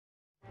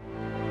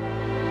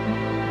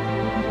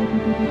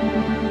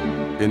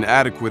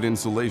Inadequate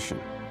insulation,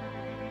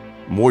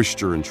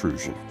 moisture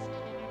intrusion,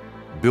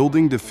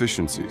 building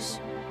deficiencies.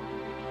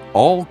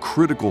 All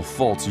critical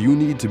faults you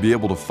need to be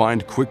able to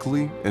find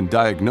quickly and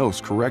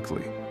diagnose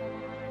correctly.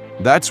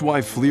 That's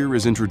why Flir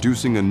is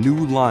introducing a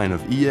new line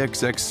of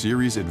EXX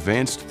series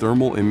advanced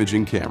thermal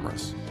imaging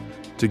cameras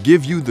to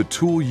give you the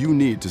tool you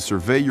need to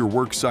survey your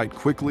work site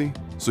quickly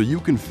so you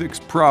can fix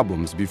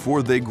problems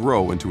before they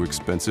grow into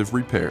expensive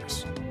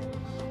repairs.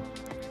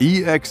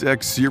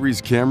 EXX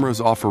series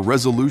cameras offer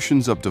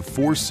resolutions up to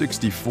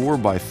 464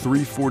 by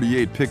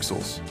 348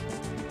 pixels,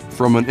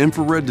 from an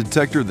infrared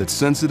detector that's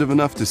sensitive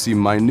enough to see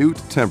minute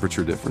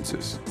temperature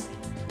differences.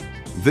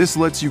 This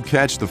lets you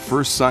catch the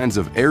first signs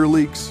of air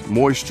leaks,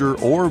 moisture,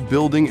 or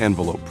building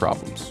envelope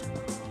problems.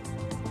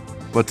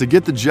 But to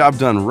get the job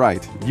done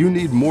right, you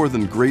need more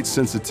than great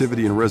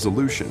sensitivity and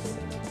resolution.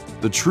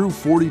 The true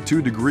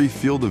 42-degree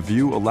field of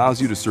view allows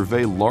you to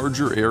survey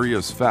larger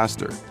areas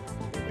faster.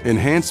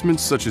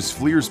 Enhancements such as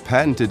Flir's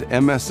patented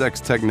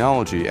MSX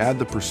technology add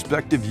the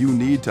perspective you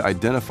need to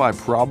identify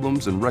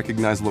problems and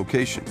recognize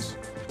locations.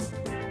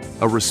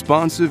 A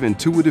responsive,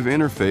 intuitive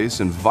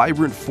interface and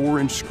vibrant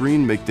 4-inch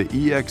screen make the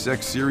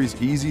EXX series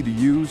easy to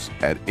use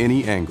at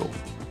any angle.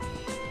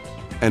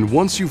 And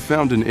once you've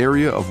found an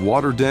area of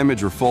water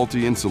damage or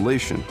faulty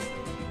insulation,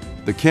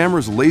 the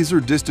camera's laser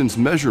distance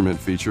measurement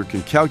feature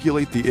can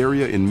calculate the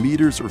area in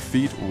meters or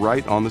feet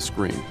right on the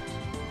screen.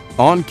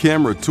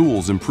 On-camera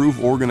tools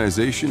improve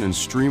organization and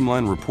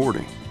streamline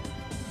reporting.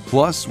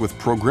 Plus, with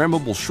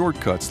programmable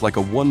shortcuts like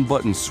a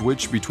one-button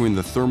switch between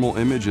the thermal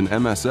image and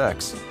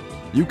MSX,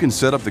 you can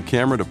set up the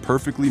camera to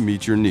perfectly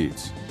meet your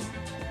needs.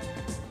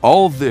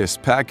 All this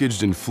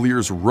packaged in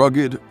Flir's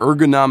rugged,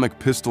 ergonomic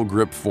pistol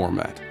grip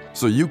format,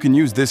 so you can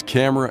use this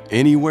camera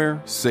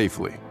anywhere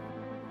safely.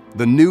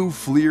 The new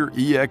Flir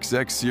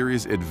EXX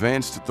series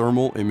advanced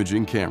thermal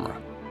imaging camera.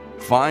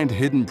 Find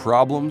hidden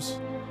problems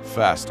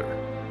faster.